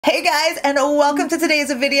Hey guys, and welcome to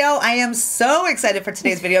today's video. I am so excited for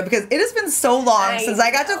today's video because it has been so long since I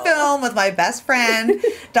got to film with my best friend.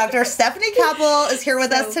 Dr. Stefani Kappel is here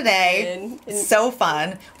with us today. So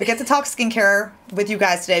fun. We get to talk skincare with you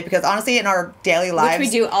guys today because honestly in our daily lives, which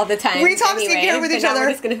we do all the time. We talk skincare with each other. We're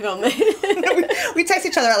just going to film it. we text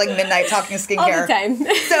each other at like midnight talking skincare. All the time.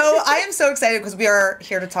 So I am so excited because we are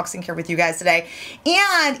here to talk skincare with you guys today.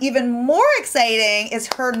 And even more exciting is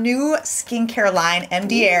her new skincare line,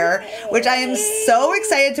 MDAIRE, which I am so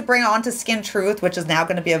excited to bring on to Skin Truth, which is now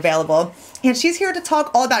going to be available. And she's here to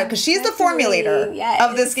talk all about it because she's the formulator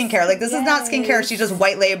of the skincare. Like this is not skincare. She just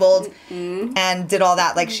white labeled and did all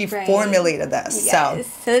that. Like she formulated this. Yes.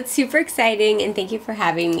 So it's super exciting, and thank you for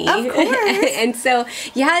having me. Of course. And so,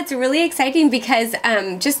 yeah, it's really exciting because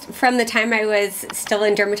just from the time I was still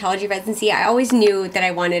in dermatology residency, I always knew that I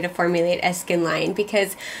wanted to formulate a skin line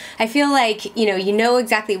because I feel like, you know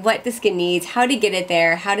exactly what the skin needs, how to get it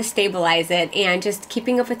there, how to stabilize it, and just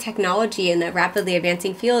keeping up with technology in the rapidly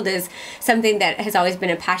advancing field is something that has always been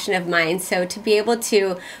a passion of mine. So to be able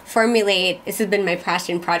to formulate, this has been my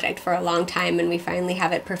passion project for a long time, and we finally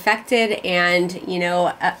have it perfected. And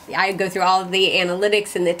I go through all of the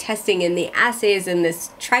analytics and the testing and the assays and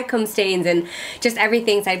this trichome stains and just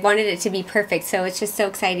everything. So I wanted it to be perfect. So it's just so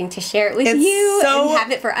exciting to share it with you and have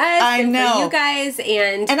it for us and for you guys.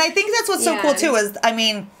 And I think that's what's so cool too is, I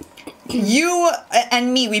mean, you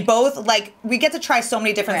and me, we both we get to try so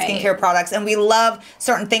many different skincare products, and we love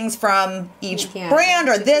certain things from each brand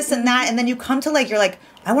or this and that, and then you come to you're like,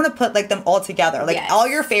 I want to put them all together, all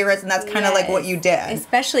your favorites, and that's kind of what you did.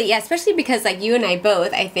 Especially because you and I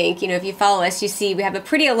both, I think, if you follow us, you see we have a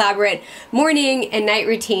pretty elaborate morning and night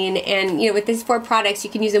routine, and with these 4 products,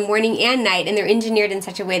 you can use them morning and night, and they're engineered in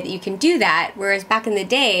such a way that you can do that. Whereas back in the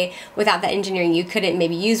day, without that engineering, you couldn't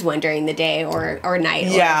maybe use one during the day or night.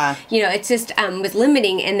 Yeah. Or, it's just was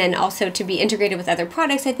limiting, and then also to be integrated with other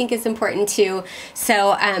products, I think is important too.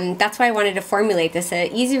 So that's why I wanted to formulate this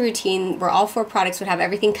an easy routine where all 4 products would have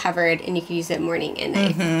everything covered, and you can use it morning and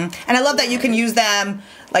night. And I love that you can use them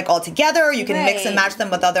all together. You can mix and match them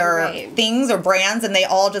with other things or brands, and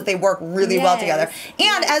they work really well together.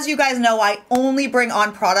 And as you guys know, I only bring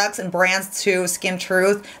on products and brands to Skin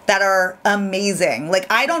Truth that are amazing.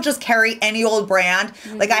 I don't just carry any old brand.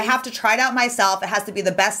 I have to try it out myself. It has to be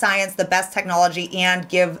the best science, the best technology, and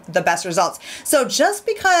give the best results. So just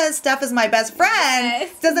because Steph is my best friend,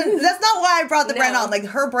 that's not why I brought the brand on.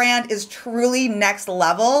 Her brand is truly next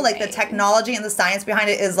level. The technology and the science behind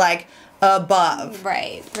it is above.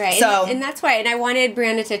 Right. So, and that's why, and I wanted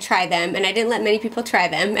Brianna to try them, and I didn't let many people try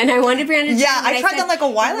them, and I wanted Brianna to try them. I tried them a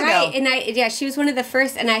while ago. And she was one of the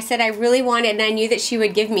first, and I said I really wanted, and I knew that she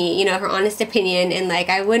would give me, her honest opinion, and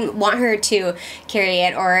I wouldn't want her to carry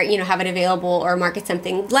it or, have it available or market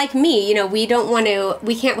something. Like me, we don't want to,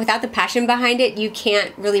 we can't, without the passion behind it, you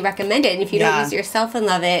can't really recommend it, and if you don't use it yourself and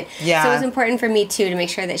love it. So it was important for me too to make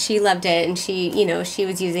sure that she loved it, and she, she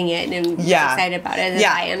was using it, and was excited about it as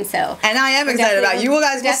I am, so. And I am excited about it. You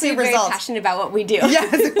guys will see results. Very passionate about what we do.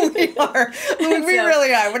 Yes, we are. We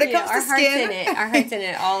really are. When it comes to skin, our heart's in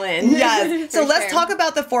it, all in. Yes. So let's talk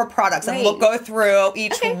about the 4 products, and we'll go through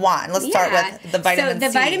each one. Let's start with the vitamin C. So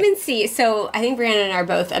the vitamin C. So I think Brianna and I are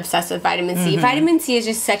both obsessed with vitamin C. Vitamin C is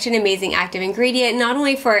just such an amazing active ingredient, not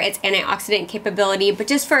only for its antioxidant capability, but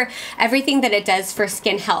just for everything that it does for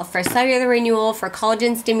skin health, for cellular renewal, for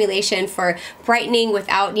collagen stimulation, for brightening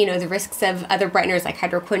without the risks of other brighteners like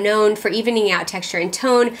hydroquinone, for evening out texture and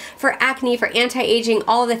tone, for acne, for anti-aging,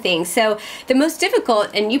 all the things. So the most difficult,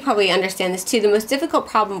 and you probably understand this too, the most difficult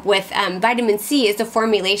problem with vitamin C is the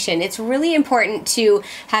formulation. It's really important to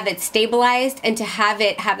have it stabilized and to have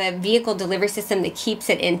it have a vehicle delivery system that keeps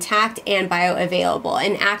it intact and bioavailable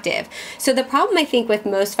and active. So the problem I think with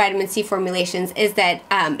most vitamin C formulations is that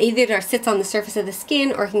either it sits on the surface of the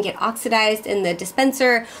skin or it can get oxidized in the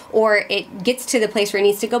dispenser, or it gets to the place where it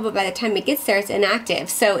needs to go, but by the time it gets there, it's inactive.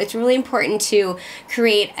 So it's really important to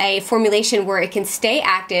create a formulation where it can stay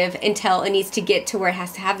active until it needs to get to where it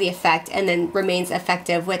has to have the effect and then remains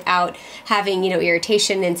effective without having,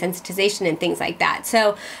 irritation and sensitization and things like that.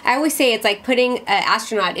 So I always say it's like putting an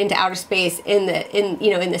astronaut into outer space in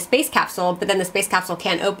the space capsule, but then the space capsule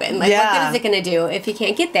can't open. What good is it going to do if you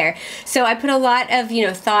can't get there? So I put a lot of,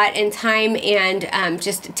 thought and time and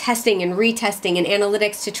just testing and retesting and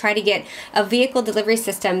analytics to try to get a vehicle delivery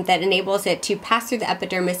system that enables it to pass through the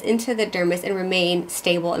epidermis into the dermis and remain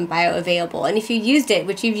stable and bioavailable. And if you used it,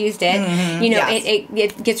 which you've used it, you know,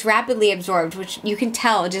 it gets rapidly absorbed, which you can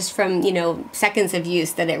tell just from, you know, seconds of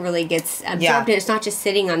use that it really gets absorbed, and it's not just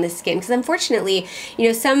sitting on the skin. Because unfortunately, you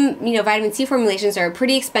know, some, you know, vitamin C formulations are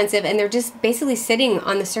pretty expensive, and they're just basically sitting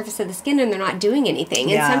on the surface of the skin, and they're not doing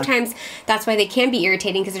anything. And sometimes that's why they can be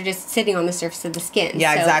irritating, because they're just sitting on the surface of the skin.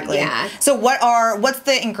 Yeah, so, exactly. Yeah. So what's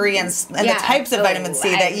the ingredients and the types of vitamin C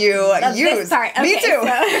that you use? This part. Okay, Me too.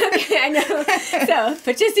 So, okay, I know. So,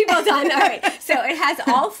 put your seatbelt on. All right. So it has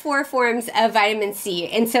all 4 forms of vitamin C,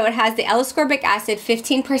 and so it has the L-ascorbic acid,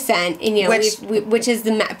 15%, and you know, which is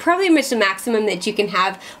probably the maximum that you can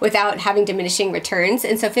have without having diminishing returns.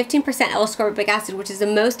 And so 15% L-ascorbic acid, which is the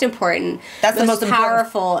most important, the most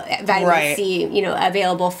powerful vitamin C, you know,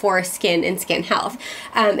 available for skin and skin health.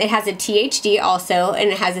 It has a THD also, and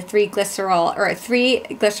it has a 3-glycerol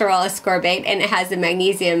ascorbate, and it has the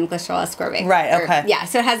magnesium glycerol ascorbate. Right. Okay. Yeah.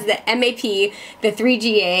 So it has the MAP, the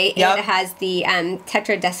 3GA, and it has the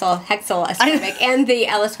tetradecyl hexyl ascorbic and the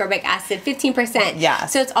L-ascorbic acid, 15%. Yeah.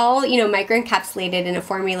 So it's all, you know, microencapsulated in a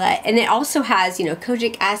formula, and it also has, you know,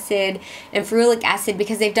 kojic acid and ferulic acid,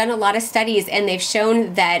 because they've done a lot of studies and they've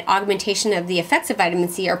shown that augmentation of the effects of vitamin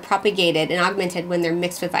C are propagated and augmented when they're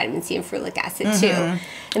mixed with vitamin C and ferulic acid too.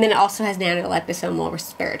 And then it also has nanoliposomal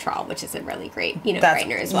resveratrol, which is a really great, you know,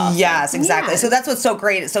 brightener as well. Yes, exactly. So that's what's so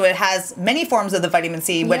great. So it has many forms of the vitamin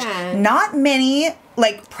C, which not many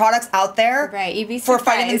like products out there for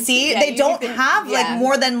vitamin C. They don't have like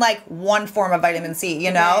more than like one form of vitamin C,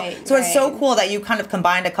 you know? So it's so cool that you kind of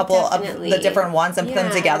combined a couple of the different ones and put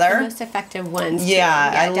them together. The most effective ones.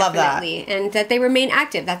 I love that. And that they remain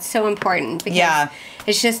active. That's so important, because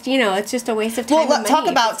it's just, you know, it's just a waste of time. Well, talk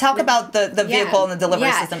about the vehicle and the delivery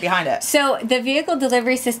system behind it. So the vehicle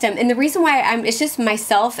delivery system, and the reason why it's just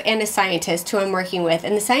myself and a scientist who I'm working with,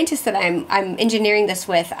 and the scientist that I'm engineering this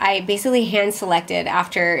with, I basically hand selected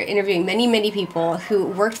after interviewing many people who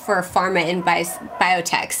worked for pharma and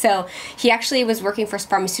biotech. So he actually was working for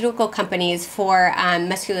pharmaceutical companies for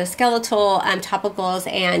musculoskeletal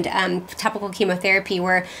topicals and topical chemotherapy,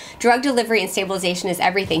 where drug delivery and stabilization is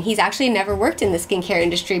everything. He's actually never worked in the skincare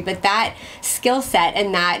industry, but that skill set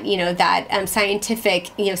and that, you know, that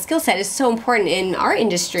scientific, you know, skill set is so important in our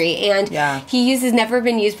industry. And he uses never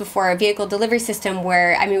been used before a vehicle delivery system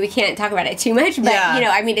where, I mean, we can't talk about it too much, but you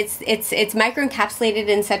know, I mean, it's microencapsulated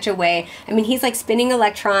in such a way. I mean, he's like spinning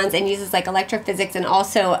electrons and uses like electrophysics, and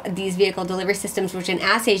also these vehicle delivery systems, which in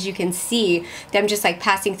assays you can see them just like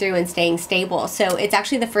passing through and staying stable. So it's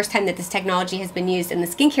actually the first time that this technology has been used in the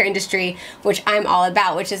skincare industry, which I'm all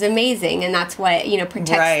about, which is amazing, and that's what, you know,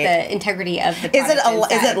 protects the integrity of the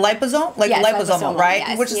product. Is it liposome? Like liposomal, right?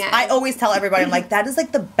 Yes, which is, I always tell everybody, I'm like, that is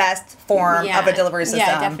like the best form of a delivery system.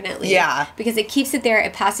 Yeah, definitely. Yeah. Because it keeps it there,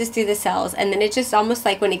 it passes through the cells, and then it just almost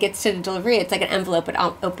like when it gets to the delivery, it's like an envelope, it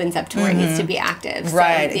opens up to where it needs to be active. So,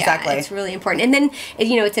 exactly. It's really important. And then,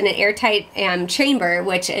 you know, it's in an airtight chamber,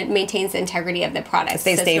 which it maintains the integrity of the product. It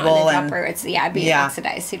stays stable. It's being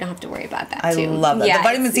oxidized, so you don't have to worry about that too. I love that. The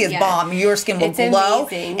vitamin C is bomb. Your skin will glow.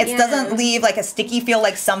 Amazing. It doesn't leave like a sticky feel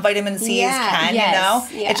like some vitamin C's can, you know?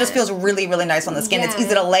 It just feels really, really nice on the skin. It's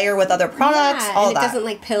easy to layer with other products, all and that. It doesn't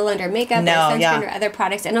like pill under makeup or sunscreen or other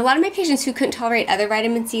products. And a lot of my patients who couldn't tolerate other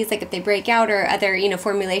vitamin C's, like if they break out or other, you know,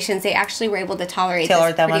 formulations, they actually were able to tolerate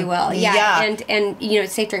this pretty well. And you know,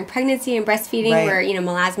 it's safe during pregnancy and breastfeeding, where, you know,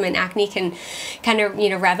 melasma and acne can kind of, you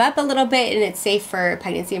know, rev up a little bit, and it's safe for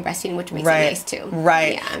pregnancy and breastfeeding, which makes it nice too.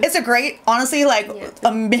 It's a great, honestly, like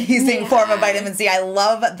amazing form of vitamin C. I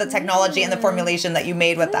love the technology and the formulation that you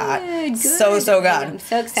made with that. So good. I'm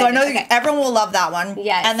so excited. So I know everyone will love that one.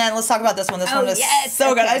 Yes. And then let's talk about this one. This one is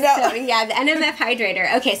so good. I know. So, the NMF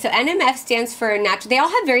hydrator. Okay, so NMF stands for natural. They all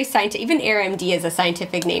have very scientific. Even AiREMD is a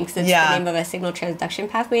scientific name, because it's the name of a signal transduction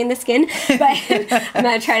pathway in the skin. But I'm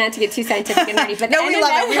gonna try not to get too scientific and nerdy. But no, we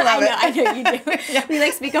love it. We love it. I know you do. We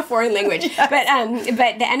like speak a foreign language. But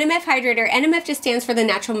the NMF hydrator. NMF just stands for the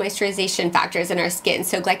natural moisturization factors in our skin.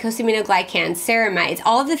 So glycosaminoglycans, ceramides,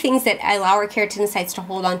 all of the things that allow our keratinocytes to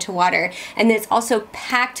hold on to water. And then it's also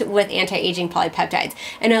packed with anti-aging polypeptides.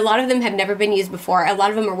 And a lot of them have never been used before. A lot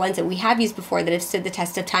of them are ones that we have used before that have stood the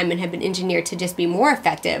test of time and have been engineered to just be more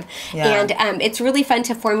effective. And it's really fun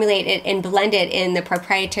to formulate it and blend blended in the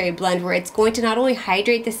proprietary blend where it's going to not only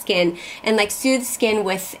hydrate the skin and like soothe skin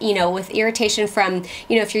with, you know, with irritation from,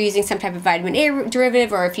 you know, if you're using some type of vitamin A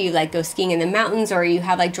derivative, or if you like go skiing in the mountains, or you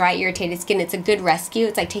have like dry irritated skin, it's a good rescue.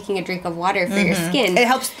 It's like taking a drink of water for your skin. It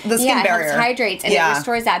helps the skin barrier. It helps hydrates, and it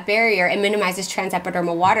restores that barrier and minimizes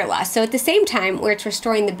transepidermal water loss. So at the same time where it's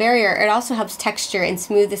restoring the barrier, it also helps texture and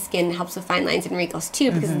smooth the skin, and helps with fine lines and wrinkles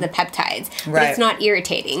too, because of the peptides. But it's not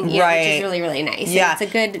irritating, you know, which is really, really nice. Yeah. And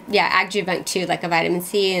it's a good adjuvant too, like a vitamin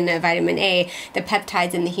C and a vitamin A. The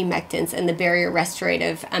peptides and the humectants and the barrier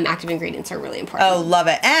restorative active ingredients are really important. Oh, love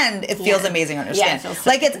it. And it feels amazing on your skin. It feels so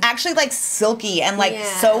like good. it's actually like silky and like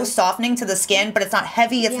so softening to the skin, but it's not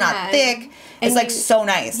heavy, it's not thick. It's like so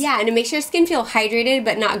nice. Yeah, and it makes your skin feel hydrated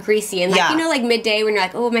but not greasy. And like, you know, like midday when you're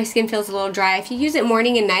like, oh, my skin feels a little dry. If you use it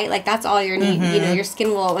morning and night, like that's all you need. You know, your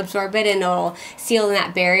skin will absorb it and it'll seal in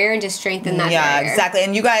that barrier and just strengthen that barrier. Yeah, exactly.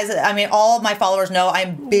 And you guys, I mean, all of my followers know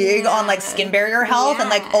I'm big on like skin barrier health and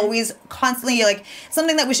like always constantly like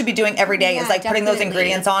something that we should be doing every day is like putting those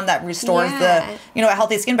ingredients on that restores the, you know, a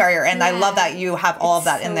healthy skin barrier. And I love that you have all of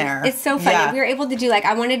that in there. It's so fun. And we were able to do like,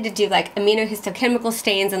 I wanted to do like aminohistochemical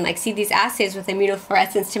stains and like see these assays with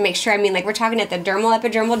immunofluorescence to make sure, I mean, like we're talking at the dermal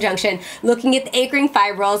epidermal junction, looking at the anchoring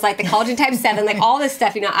fibrils, like the collagen type 7, like all this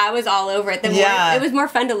stuff, you know, I was all over it. It was more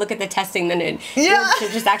fun to look at the testing than to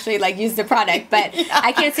just actually like use the product. But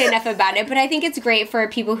I can't say enough about it. But I think it's great for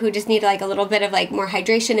people who just need like a little bit of like more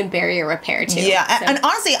hydration and barrier repair too. Yeah, so, and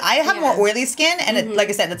honestly, I have more oily skin, and it, like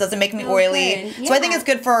I said, it doesn't make me oily. So I think it's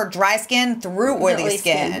good for dry skin through oily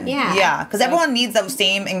skin. Yeah, because everyone needs those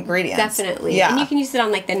same ingredients. Definitely. Yeah, and you can use it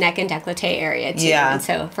on like the neck and décolleté area too. Yeah. And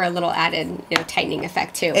so for a little added, you know, tightening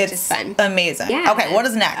effect too, which is fun. Amazing. Yeah. Okay, what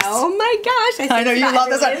is next? Oh my gosh. I know you love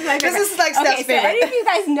this one. This is like Steph's favorite. So any of you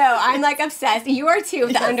guys know I'm like obsessed. You are too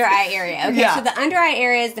with the under eye area. Okay, so the under eye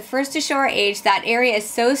area is the first to show our age. That area is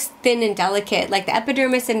so thin and delicate. Like the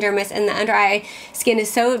epidermis and dermis and the under eye skin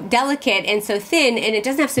is so delicate and so thin, and it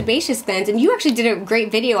doesn't have sebaceous glands. And you actually did a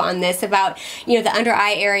great video on this about, you know, the under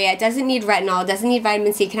eye area. It doesn't need retinol, it doesn't need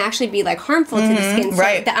vitamin C. It can actually be like harmful to the skin.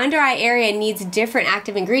 So the under eye area needs different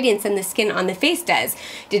active ingredients than the skin on the face does.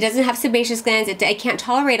 It doesn't have sebaceous glands. It can't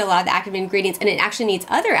tolerate a lot of the active ingredients, and it actually needs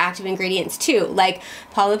other active ingredients too, like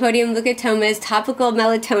polypodium leucotomas, topical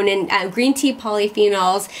melatonin, green tea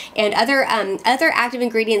polyphenols, and other active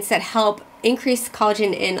ingredients that help increase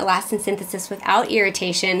collagen and elastin synthesis without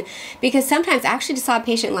irritation. Because sometimes, I actually just saw a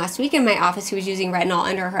patient last week in my office who was using retinol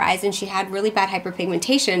under her eyes, and she had really bad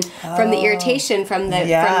hyperpigmentation from the irritation from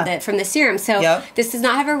the serum. So this does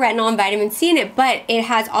not have a retinol and vitamin C in it, but it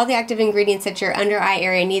has all the active ingredients that your under eye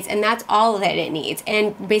area needs, and that's all that it needs.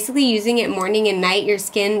 And basically using it morning and night, your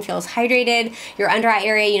skin feels hydrated, your under eye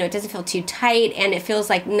area, you know, it doesn't feel too tight, and it feels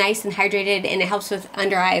like nice and hydrated, and it helps with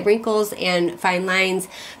under eye wrinkles and fine lines,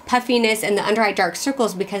 puffiness, and the under eye dark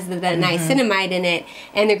circles because of the niacinamide in it,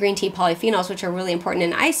 and the green tea polyphenols, which are really important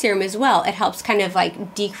in eye serum as well. It helps kind of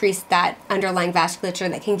like decrease that underlying vasculature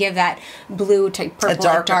that can give that blue to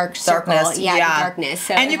purple dark circle. Darkness. The darkness.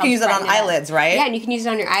 So and you can use it on eyelids, right? Yeah, and you can use it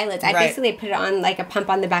on your eyelids. I basically put it on like a pump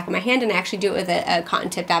on the back of my hand, and I actually do it with a cotton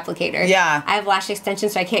tipped applicator. Yeah. I have lash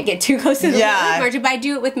extensions, so I can't get too close to the lid margin, but I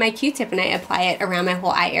do it with my Q-tip, and I apply it around my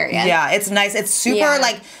whole eye area. Yeah, it's nice. It's super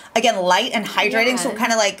like, again, light and hydrating, so it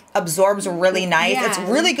kind of like absorbs really nice. It's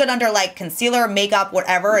really good under like concealer, makeup,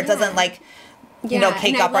 whatever. It doesn't like, you know,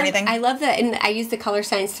 cake up or anything. I love that, and I use the Color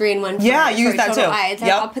Science 3-in-1 for, you use that too. Eyes.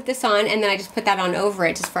 I'll put this on, and then I just put that on over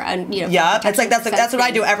it, just for you know. Yeah, it's like that's what I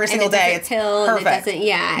do every single day. It's perfect.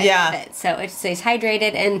 I love it. So it stays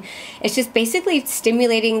hydrated, and it's just basically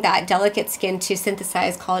stimulating that delicate skin to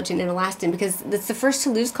synthesize collagen and elastin, because it's the first to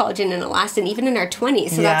lose collagen and elastin even in our 20s.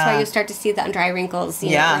 So that's why you start to see the under eye wrinkles,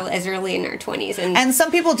 you know, as early in our 20s. And some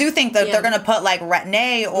people do think that they're going to put like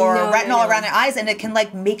Retin-A or retinol around their eyes, and it can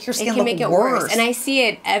like make your skin look worse. And I see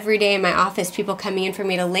it every day in my office, people coming in for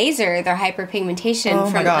me to laser their hyperpigmentation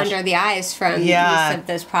from under the eyes from use of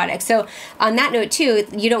those products. So on that note too,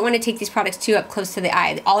 you don't want to take these products too up close to the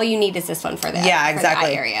eye. All you need is this one for the, for the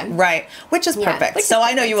eye area. Right. Which is perfect. So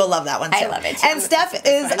I know you will love that one too. I love it too. And Steph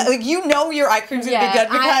is, like, you know your eye cream's going to be good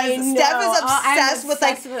because Steph is obsessed with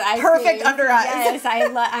like perfect under eyes. Yes, I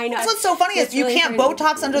know. That's what's so funny is you can't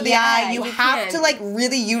Botox under the eye. You have to like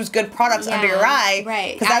really use good products under your eye.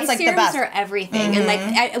 Right. Because that's like the best. Are everything. And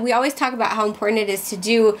like we always talk about how important it is to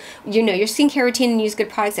do, you know, your skincare routine and use good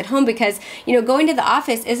products at home, because, you know, going to the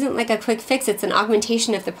office isn't like a quick fix. It's an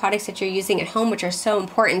augmentation of the products that you're using at home, which are so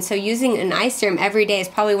important. So using an eye serum every day is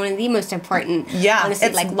probably one of the most important.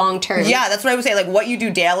 Honestly, like long term. Yeah, that's what I would say. Like what you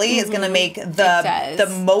do daily is going to make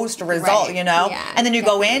the most result. You know, and then you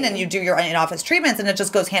go in and you do your in-office treatments, and it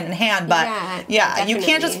just goes hand in hand. But you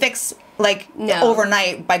can't just fix like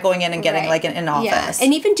overnight by going in and getting like an in-office. Yeah.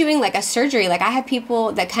 And even doing like a surgery. Like I have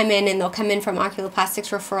people that come in and they'll come in from oculoplastics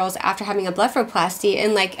referrals after having a blepharoplasty,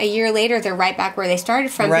 and like a year later they're right back where they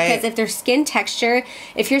started from, because if if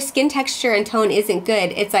your skin texture and tone isn't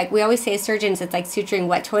good, it's like we always say as surgeons, it's like suturing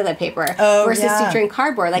wet toilet paper versus suturing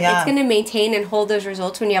cardboard. Like it's going to maintain and hold those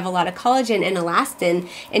results when you have a lot of collagen and elastin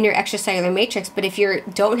in your extracellular matrix. But if you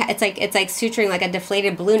don't, it's like suturing like a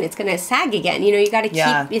deflated balloon. It's going to sag again. You know, you got to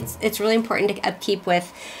keep. It's really important to upkeep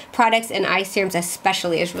with products, and eye serums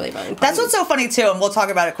especially is really really important. That's what's so funny too, and we'll talk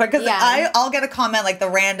about it quick, because I'll get a comment, like the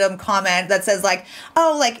random comment that says like,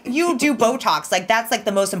 oh, like you do Botox, like that's like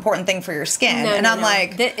the most important thing for your skin. I'm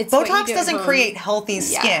like, Botox doesn't create healthy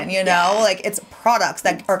skin, you know, like it's products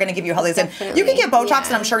that are going to give you healthy skin. You can get Botox,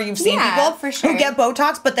 and I'm sure you've seen people who get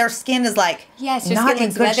Botox, but their skin is like not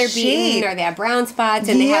in good shape, or they have brown spots,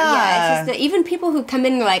 and they have it's just even people who come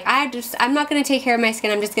in and are like, I'm not going to take care of my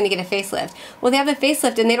skin, I'm just going to get a facelift. Well, they have a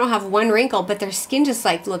facelift and they don't have one wrinkle, but their skin just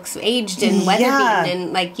like looks aged and weather beaten,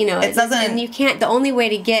 and like, you know, it doesn't. And you can't. The only way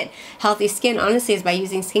to get healthy skin, honestly, is by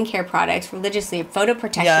using skincare products religiously, photo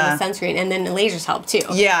protection with sunscreen, and then the lasers help too.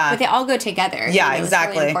 But they all go together. Yeah, you know,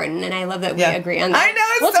 exactly. It's really important, and I love that we agree on that. I know,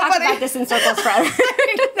 it's we'll so talk funny. about this in circles forever.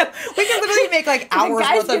 We can literally make like hours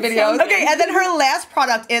worth of videos. Okay, and then her last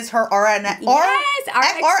product is her RXR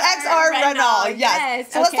retinol.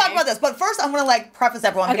 Yes. So let's talk about this. But first, I'm gonna like preface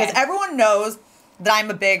everyone, because everyone knows that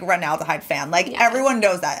I'm a big retinaldehyde fan. Like everyone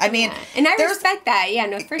knows that. I mean, and I respect that. Yeah,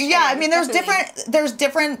 no, for sure. Yeah, I mean, there's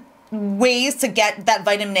different ways to get that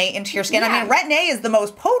vitamin A into your skin. I mean, retin A is the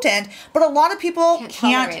most potent, but a lot of people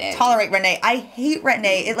can't tolerate retin A. I hate retin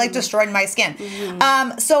A. It like destroyed my skin.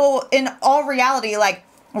 So in all reality, like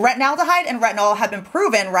retinaldehyde and retinol have been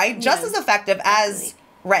proven, right, just as effective as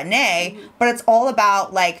retin A, but it's all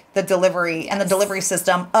about like the delivery and the delivery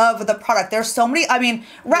system of the product. There's so many. I mean,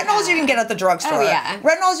 retinols you can get at the drugstore.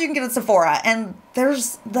 Retinols you can get at Sephora, and they're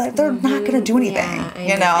not going to do anything.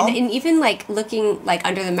 You know, and even like looking like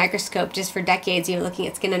under the microscope, just for decades, you know, looking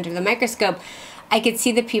at skin under the microscope, I could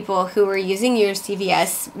see the people who were using your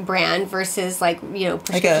CVS brand versus like, you know,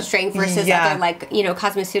 prescription strength versus other like, you know,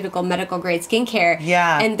 cosmeceutical medical grade skincare.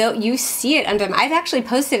 And though you see it under them, I've actually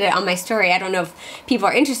posted it on my story. I don't know if people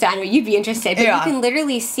are interested. I know you'd be interested, but you can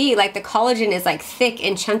literally see like the collagen is like thick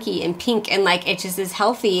and chunky and pink, and like it just is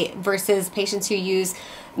healthy versus patients who use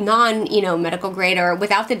medical grade or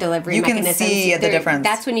without the delivery mechanism. You can see the difference.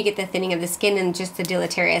 That's when you get the thinning of the skin and just the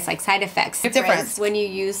deleterious like side effects. Difference when you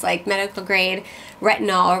use like medical grade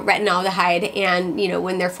retinol or retinaldehyde, and you know,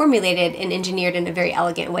 when they're formulated and engineered in a very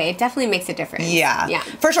elegant way, it definitely makes a difference. Yeah,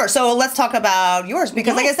 for sure. So let's talk about yours,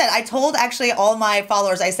 because like I said, I told actually all my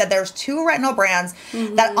followers, I said there's 2 retinol brands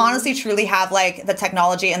that honestly truly have like the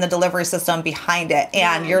technology and the delivery system behind it,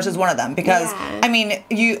 and yours is one of them, because I mean,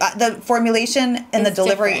 the formulation and the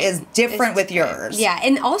delivery is different with yours.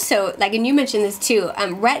 And also, like, and you mentioned this too,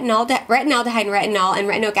 retinaldehyde and retinol and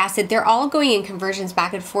retinoic acid, they're all going in conversions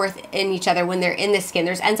back and forth in each other when they're in the skin.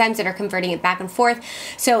 There's enzymes that are converting it back and forth.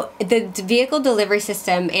 So the vehicle delivery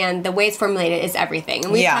system and the way it's formulated is everything.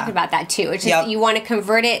 And we talked about that too. It's just you want to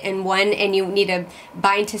convert it in one, and you need to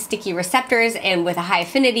bind to sticky receptors and with a high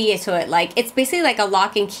affinity. So it's basically like a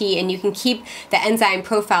lock and key, and you can keep the enzyme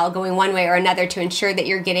profile going one way or another to ensure that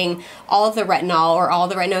you're getting all of the retinol or all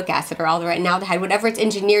the retinoic acid or all the retinaldehyde, whatever it's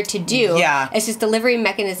engineered to do. It's just delivery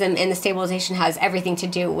mechanism, and the stabilization has everything to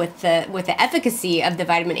do with the efficacy of the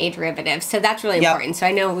vitamin A derivative. So that's really important. So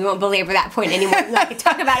I know we won't belabor that point anymore. I could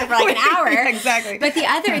talk about it for like an hour. Exactly. But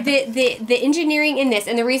the engineering in this,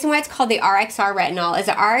 and the reason why it's called the RXR retinol is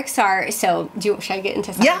the RXR. So should I get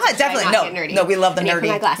into something? Yeah, definitely. No, we love the nerdy. Put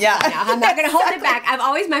my glasses on now. I'm not going to hold it back. I've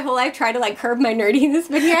always my whole life tried to like curb my nerdiness,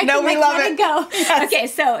 but here I can we love let it go. Yes. Okay,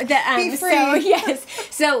 so be free.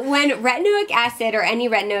 So when retinoic acid or any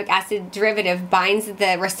retinoic acid derivative binds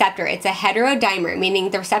the receptor, it's a heterodimer, meaning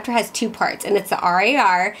the receptor has 2 parts, and it's the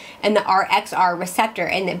RAR and the RXR receptor,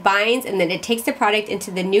 and it binds, and then it takes the product into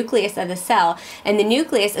the nucleus of the cell, and the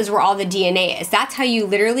nucleus is where all the DNA is. That's how you're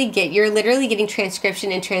literally getting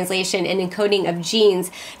transcription and translation and encoding of genes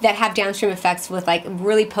that have downstream effects with like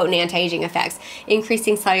really potent anti-aging effects,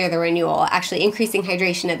 increasing cellular renewal, actually increasing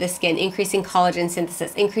hydration of the skin, increasing collagen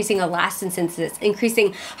synthesis, increasing elastin synthesis, increasing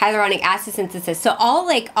increasing hyaluronic acid synthesis. So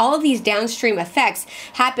all of these downstream effects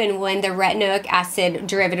happen when the retinoic acid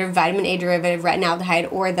derivative, vitamin A derivative,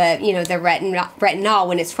 retinaldehyde, or the retinol,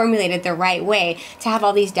 when it's formulated the right way, to have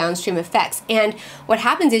all these downstream effects. And what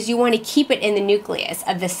happens is you want to keep it in the nucleus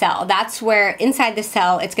of the cell. That's where inside the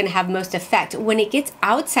cell it's going to have most effect. When it gets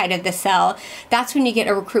outside of the cell, that's when you get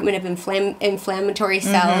a recruitment of inflammatory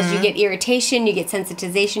cells. You get irritation, you get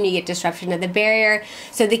sensitization, you get disruption of the barrier.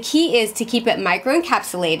 So the key is to keep it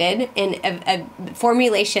microencapsulated in a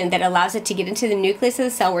formulation that allows it to get into the nucleus of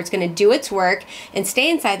the cell, where it's going to do its work and stay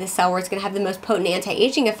inside the cell, where it's going to have the most potent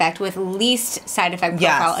anti-aging effect with least side effect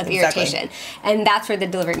profile of irritation. And that's where the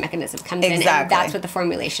delivery mechanism comes in, and that's what the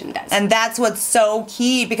formulation does. And that's what's so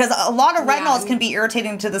key, because a lot of retinols can be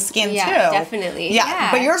irritating to the skin too. Definitely.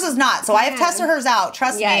 But yours is not. So I have tested hers out,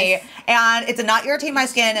 trust me, and it did not irritate my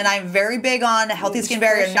skin, and I'm very big on healthy skin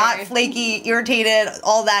barrier, not flaky, irritated,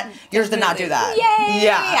 all that. Yours did not do that. Yay!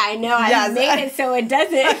 Yeah. I know. I made it so it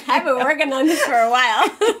doesn't. I've been working on this for a while.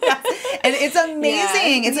 And it's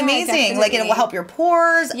amazing. It's amazing. Definitely. Like, it will help your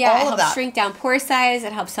pores, all of that. Shrink down pore size.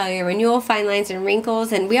 It helps cellular renewal, fine lines and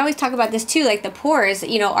wrinkles. And we always talk about this too, like the pores,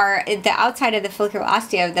 are the outside of the follicular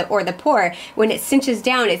ostia or the pore. When it cinches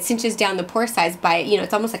down the pore size by,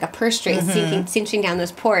 it's almost like a purse string, cinching down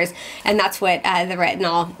those pores. And that's what the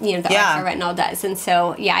retinol, the retinol does. And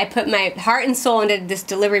so, I put my heart and soul into this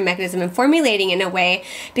delivery mechanism and formulating in a way,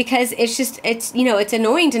 because it's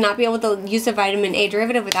annoying to not be able to use a vitamin A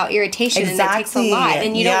derivative without irritation. And that takes a lot.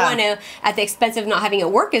 And you don't want to, at the expense of not having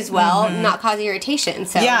it work as well, not cause irritation.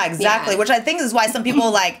 So which I think is why some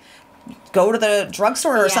people go to the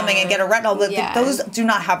drugstore or something and get a retinol. Those do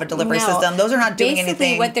not have a delivery system. Those are not doing anything.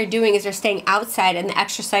 Basically, what they're doing is they're staying outside in the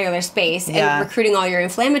extracellular space and recruiting all your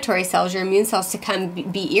inflammatory cells, your immune cells, to come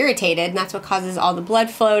be irritated. And that's what causes all the blood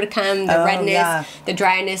flow to come, the redness, the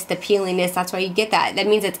dryness, the peeliness. That's why you get that. That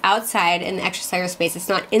means it's outside in the extracellular space. It's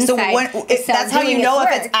not inside. So that's how you know if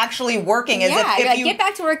it's actually working. Is if you get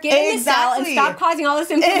back to work, get in the cell, and stop causing all this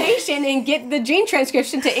inflammation, and get the gene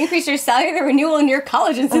transcription to increase your cellular renewal and your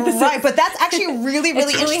collagen synthesis. Right, but that's actually really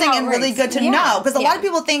interesting and really good to know, because a lot of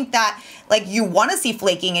people think that you want to see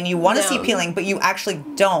flaking and you want to see peeling, but you actually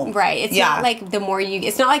don't. Right. It's not like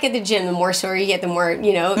it's not like at the gym, the more sore you get, the more, like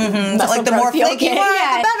the more flaky you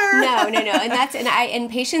are, the better. No. And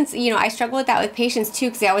patients, I struggle with that with patients too,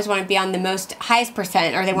 because they always want to be on the most highest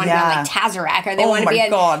percent, or they want to be on like Tazarac, or they want to be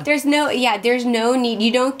at, there's no need.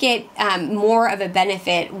 You don't get more of a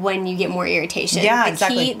benefit when you get more irritation.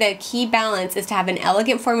 The key balance is to have an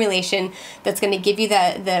elegant formulation that's going to give you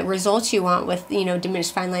the results you want with,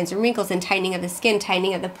 diminished fine lines and wrinkles, and tightening of the skin,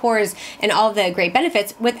 tightening of the pores, and all the great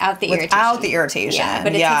benefits without the irritation. Yeah,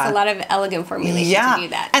 but it takes a lot of elegant formulation to do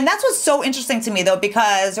that. And that's what's so interesting to me, though,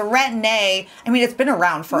 because Retin-A, it's been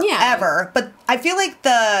around forever, but I feel like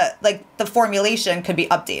the formulation could be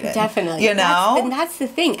updated. Definitely. And that's the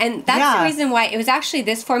thing. And that's the reason why it was actually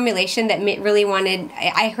this formulation that really wanted,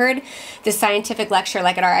 I heard the scientific lecture,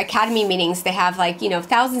 like at our academy meetings, they have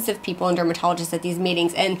thousands of people and dermatologists at these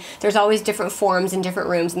meetings, and there's always different forums in different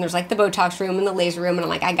rooms, and there's like the Botox room and the laser room, and I'm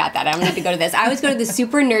like, I got that. I don't need to go to this. I always go to the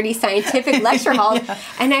super nerdy scientific lecture hall,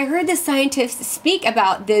 and I heard the scientists speak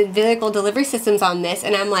about the vehicle delivery systems on this,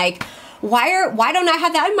 and I'm like, why don't I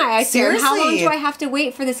have that in my eye serum? How long do I have to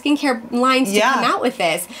wait for the skincare lines to come out with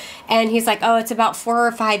this? And he's like, oh, it's about 4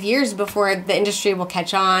 or 5 years before the industry will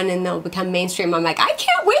catch on and they'll become mainstream. I'm like, I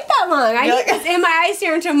can't wait that long. I need this in my eye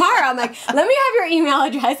serum tomorrow. I'm like, let me have your email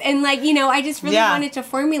address. And I just really wanted to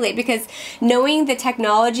formulate, because knowing the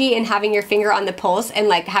technology and having your finger on the pulse and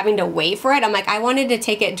having to wait for it, I'm like, I wanted to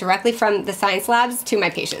take it directly from the science labs to my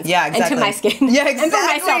patients. And to my skin. And for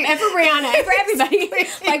myself, and for Brianna, and for everybody.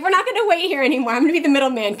 We're not going to wait here anymore. I'm going to be the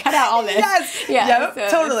middleman. Cut out all this.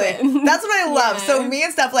 Totally. That's what I love. So me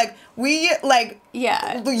and Steph, we use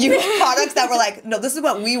products that were like, no, this is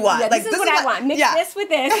what we want. This is what I want. Mix this with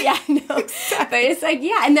this. But it's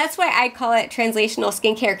and that's why I call it translational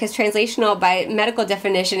skincare, because translational by medical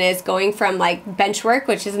definition is going from bench work,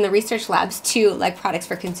 which is in the research labs, to products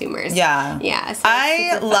for consumers. So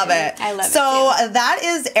I love it. I love it. So that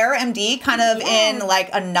is AiREMD kind of in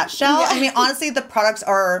a nutshell. Honestly, the products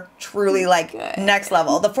are truly next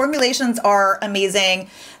level. The formulations are amazing.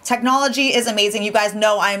 Technology is amazing. You guys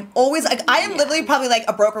know I'm always I am literally probably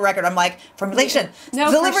a broken record. I'm formulation,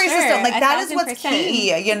 delivery system. That is what's key,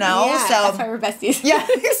 So that's why we're besties.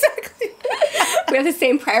 Exactly. We have the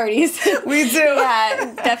same priorities. We do.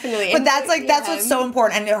 Definitely. But that's that's what's so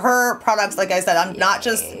important. And her products, like I said, I'm not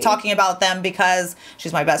just talking about them because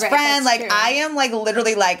she's my best friend. I am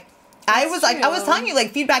literally I was telling you,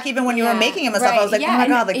 like, feedback even when you were making them and stuff. I was like, oh my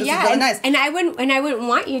God, like, this is really nice. And I wouldn't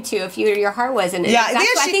want you to if your heart wasn't. Yeah,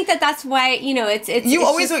 I think that's why, you know, it's you were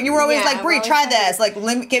always like, Brie, try this. Like,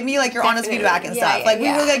 give me like your honest feedback and stuff. Like,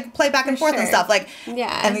 we would like play back and forth and stuff. Like,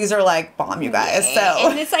 and these are like bomb, you guys. So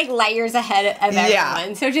and it's like light years ahead of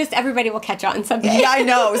everyone. So just everybody will catch on someday. Yeah, I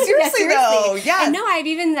know. Seriously though. Yeah. And no, I've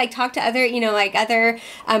even like talked to other, you know, like other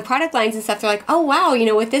product lines and stuff. They're like, oh wow, you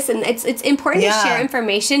know, with this, and it's important to share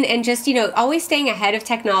information and just, you know, always staying ahead of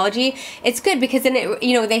technology. It's good because then it,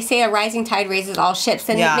 you know, they say a rising tide raises all ships,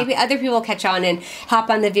 and maybe other people catch on and hop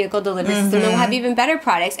on the vehicle delivery system, and we'll have even better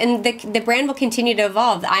products, and the brand will continue to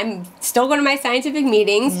evolve. I'm still going to my scientific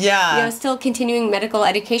meetings, you know, still continuing medical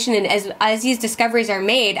education, and as these discoveries are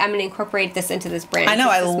made, I'm going to incorporate this into this brand. I know,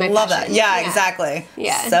 I love that. Yeah, exactly.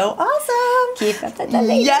 Yeah. So awesome. Keep up the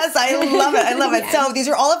latest. Yes, I love it. I love it. So these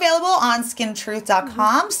are all available on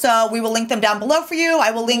skintruth.com. So we will link them down below for you.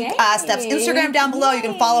 I will link Steph's Instagram down below. You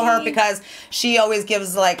can follow her because she always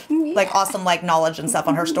gives like awesome like knowledge and stuff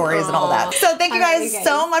on her stories and all that. So thank you guys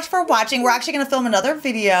so much for watching. We're actually going to film another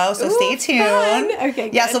video, so stay tuned. Fun. Okay.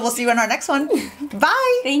 Yeah, so we'll see you in our next one.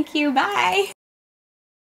 Bye. Thank you. Bye.